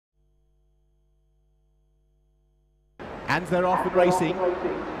And they're off and racing.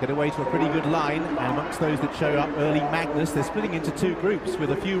 Get away to a pretty good line. And amongst those that show up early, Magnus. They're splitting into two groups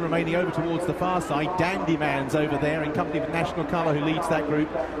with a few remaining over towards the far side. Dandyman's over there in company with National Colour, who leads that group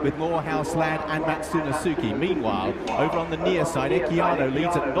with Morehouse Lad and Matsunasuki. Meanwhile, over on the near side, Equiano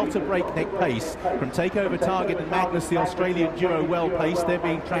leads at not a breakneck pace from Takeover, Target and Magnus, the Australian duo, well paced. They're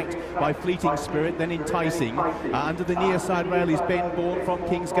being tracked by Fleeting Spirit, then Enticing. Under the near side rail is Benbaun from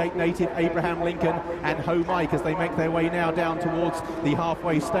Kingsgate native, Abraham Lincoln and Ho Mike as they make their way now down towards the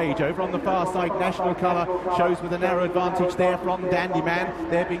halfway stage. Over on the far side, National Colour shows with a narrow advantage there from Dandyman.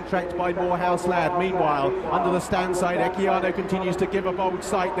 They're being tracked by Morehouse Lad. Meanwhile, under the stand side, Equiano continues to give a bold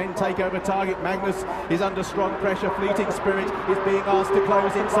sight, then Takeover, Target. Magnus is under strong pressure. Fleeting Spirit is being asked to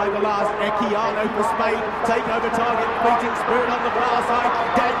close inside the last. Equiano for Spade. Takeover, Target. Fleeting Spirit on the far side.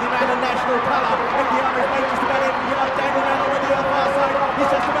 Dandyman and National Colour. Equiano's made just about every yard. Dandyman already on the far side.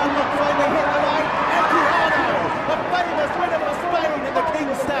 He's just about not trying to hit the line. Equiano, a famous winner for Spain in the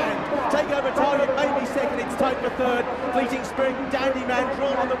King's Stand. Takeover, Target maybe second, it's tight for third. Fleeting Spirit, Dandyman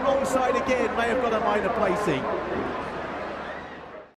drawn on the wrong side again, may have got a minor placing.